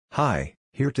Hi,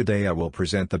 here today I will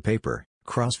present the paper,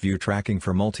 Cross-View Tracking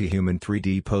for Multi-Human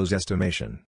 3D Pose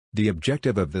Estimation. The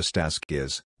objective of this task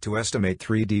is, to estimate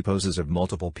 3D poses of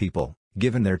multiple people,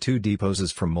 given their 2D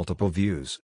poses from multiple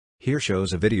views. Here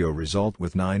shows a video result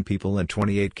with 9 people and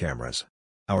 28 cameras.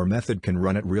 Our method can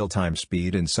run at real-time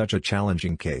speed in such a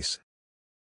challenging case.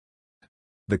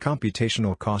 The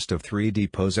computational cost of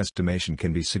 3D pose estimation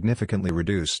can be significantly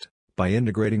reduced, by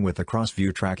integrating with the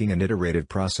cross-view tracking and iterative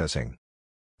processing.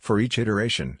 For each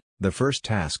iteration, the first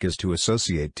task is to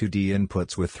associate 2D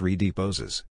inputs with 3D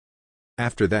poses.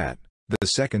 After that, the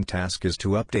second task is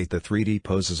to update the 3D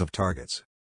poses of targets.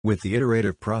 With the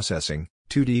iterative processing,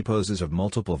 2D poses of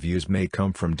multiple views may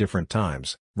come from different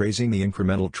times, raising the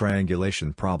incremental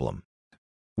triangulation problem.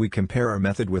 We compare our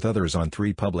method with others on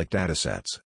 3 public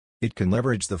datasets. It can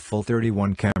leverage the full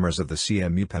 31 cameras of the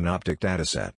CMU Panoptic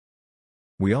dataset.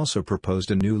 We also proposed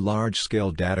a new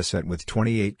large-scale dataset with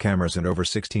 28 cameras and over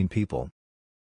 16 people.